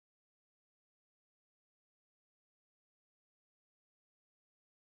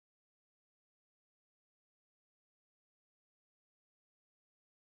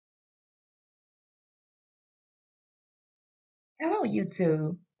Hello,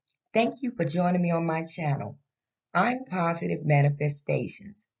 YouTube. Thank you for joining me on my channel. I'm Positive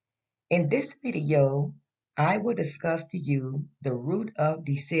Manifestations. In this video, I will discuss to you the root of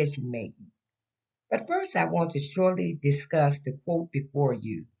decision making. But first, I want to shortly discuss the quote before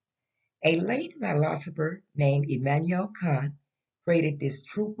you. A late philosopher named Immanuel Kant created this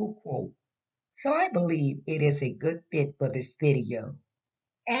truthful quote, so I believe it is a good fit for this video.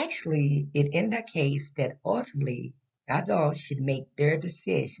 Actually, it indicates that ultimately adults should make their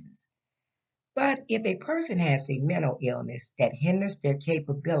decisions. But if a person has a mental illness that hinders their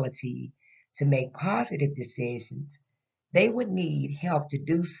capability to make positive decisions, they would need help to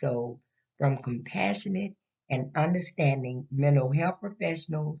do so from compassionate and understanding mental health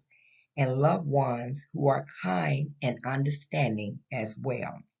professionals and loved ones who are kind and understanding as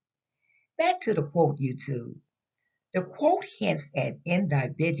well. Back to the quote, YouTube. The quote hints at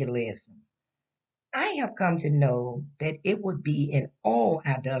individualism. I have come to know that it would be in all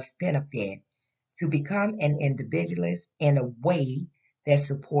adults' benefit to become an individualist in a way that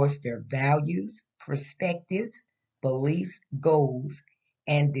supports their values, perspectives, beliefs, goals,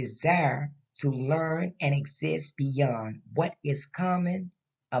 and desire to learn and exist beyond what is common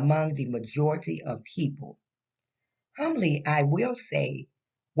among the majority of people. Humbly, I will say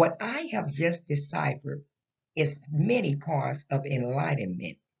what I have just deciphered is many parts of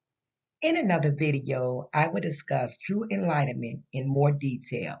enlightenment. In another video, I will discuss true enlightenment in more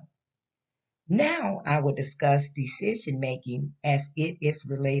detail. Now I will discuss decision making as it is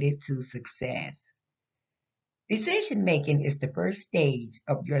related to success. Decision making is the first stage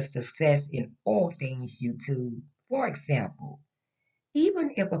of your success in all things you do. For example,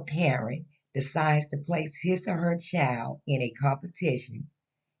 even if a parent decides to place his or her child in a competition,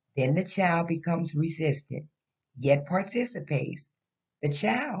 then the child becomes resistant, yet participates. The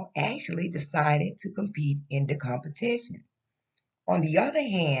child actually decided to compete in the competition. On the other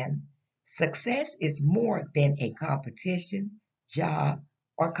hand, success is more than a competition, job,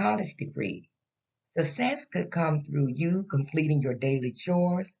 or college degree. Success could come through you completing your daily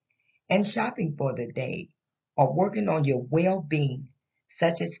chores and shopping for the day, or working on your well being,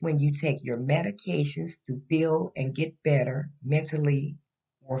 such as when you take your medications to feel and get better mentally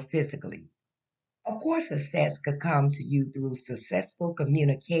or physically. Of course, success could come to you through successful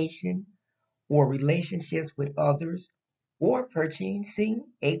communication or relationships with others or purchasing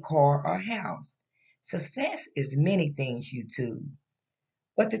a car or house. Success is many things, you two.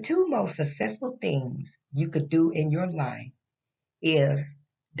 But the two most successful things you could do in your life is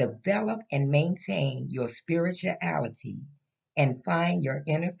develop and maintain your spirituality and find your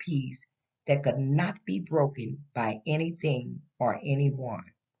inner peace that could not be broken by anything or anyone.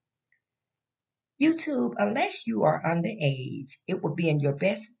 YouTube, unless you are underage, it would be in your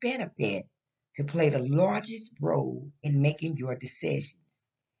best benefit to play the largest role in making your decisions.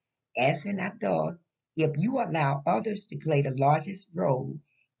 As an adult, if you allow others to play the largest role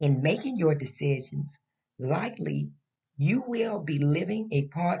in making your decisions, likely you will be living a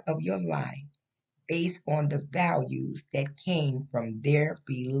part of your life based on the values that came from their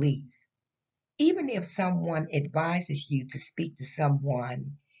beliefs. Even if someone advises you to speak to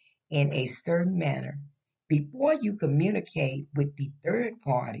someone in a certain manner, before you communicate with the third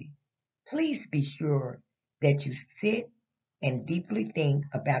party, please be sure that you sit and deeply think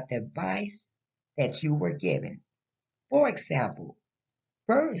about the advice that you were given. For example,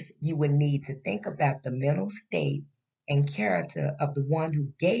 first you would need to think about the mental state and character of the one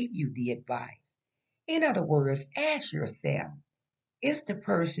who gave you the advice. In other words, ask yourself, is the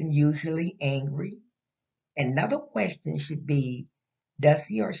person usually angry? Another question should be, does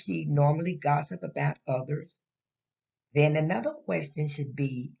he or she normally gossip about others? Then another question should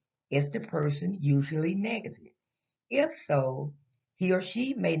be, is the person usually negative? If so, he or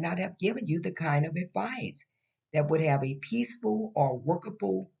she may not have given you the kind of advice that would have a peaceful or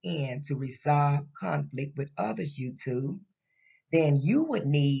workable end to resolve conflict with others, you two. Then you would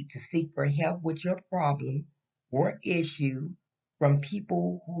need to seek for help with your problem or issue from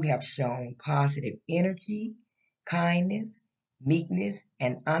people who have shown positive energy, kindness, meekness,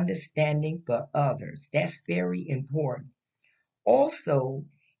 and understanding for others. That's very important. Also,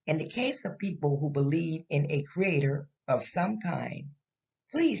 in the case of people who believe in a creator of some kind,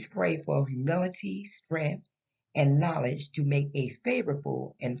 please pray for humility, strength, and knowledge to make a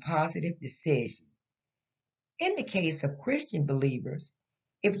favorable and positive decision. In the case of Christian believers,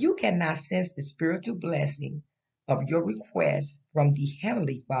 if you cannot sense the spiritual blessing of your request from the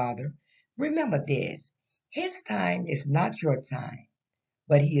Heavenly Father, remember this: His time is not your time,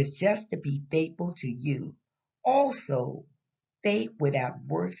 but He is just to be faithful to you. Also, faith without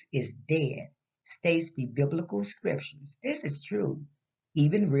works is dead. states the biblical scriptures. This is true,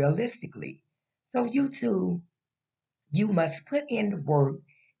 even realistically. So you too, you must put in the work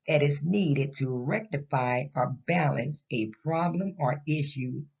that is needed to rectify or balance a problem or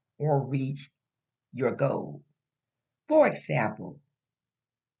issue or reach your goal. For example,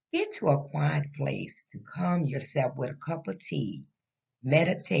 get to a quiet place to calm yourself with a cup of tea,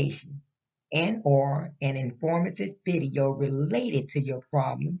 meditation, and or an informative video related to your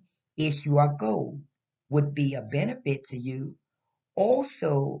problem, issue, or goal would be a benefit to you.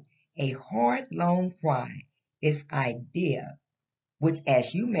 Also, a hard, long cry is ideal, which,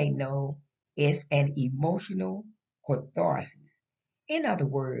 as you may know, is an emotional catharsis. In other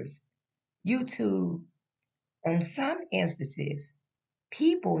words, you too, on some instances,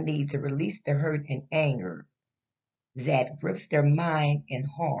 people need to release the hurt and anger that grips their mind and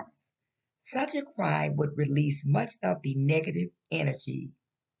hearts. Such a cry would release much of the negative energy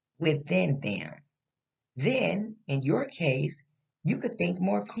within them. Then, in your case, you could think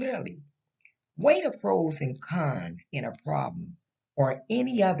more clearly. Weigh the pros and cons in a problem or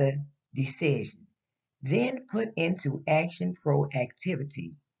any other decision. Then put into action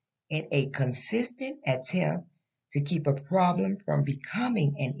proactivity in a consistent attempt to keep a problem from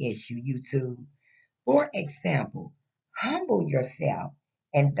becoming an issue. You too, for example, humble yourself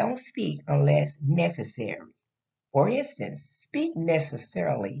and don't speak unless necessary. For instance, speak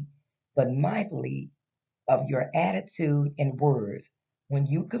necessarily but mindfully of your attitude and words when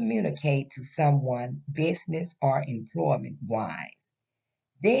you communicate to someone business or employment wise.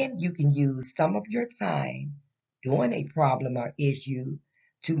 Then you can use some of your time during a problem or issue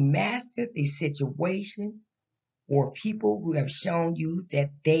to master the situation or people who have shown you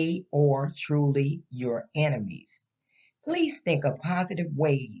that they are truly your enemies. Please think of positive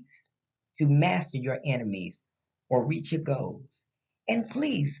ways to master your enemies or reach your goals. And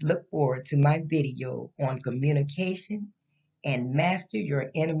please look forward to my video on communication and master your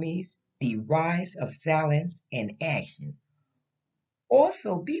enemies, the rise of silence and action.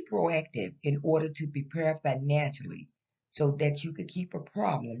 Also, be proactive in order to prepare financially so that you could keep a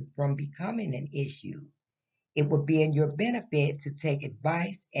problem from becoming an issue. It would be in your benefit to take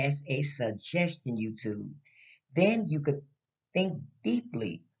advice as a suggestion, YouTube. Then you could think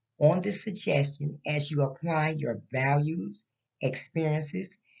deeply on the suggestion as you apply your values,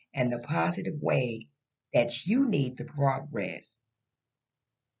 experiences, and the positive way that you need to progress.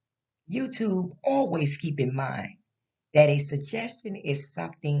 YouTube, always keep in mind that a suggestion is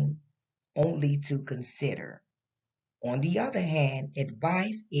something only to consider. On the other hand,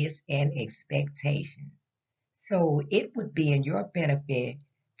 advice is an expectation. So it would be in your benefit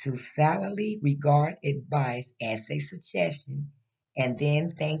to silently regard advice as a suggestion and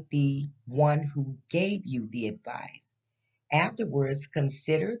then thank the one who gave you the advice. Afterwards,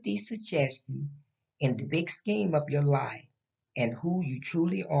 consider the suggestion in the big scheme of your life and who you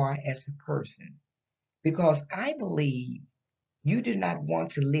truly are as a person. Because I believe you do not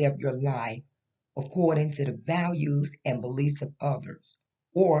want to live your life according to the values and beliefs of others,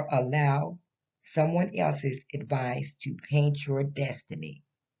 or allow someone else's advice to paint your destiny.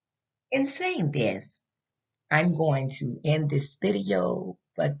 In saying this, I'm going to end this video,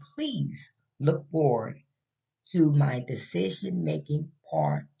 but please look forward to my decision making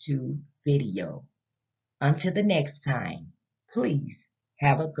part 2 video. Until the next time, please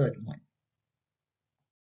have a good one.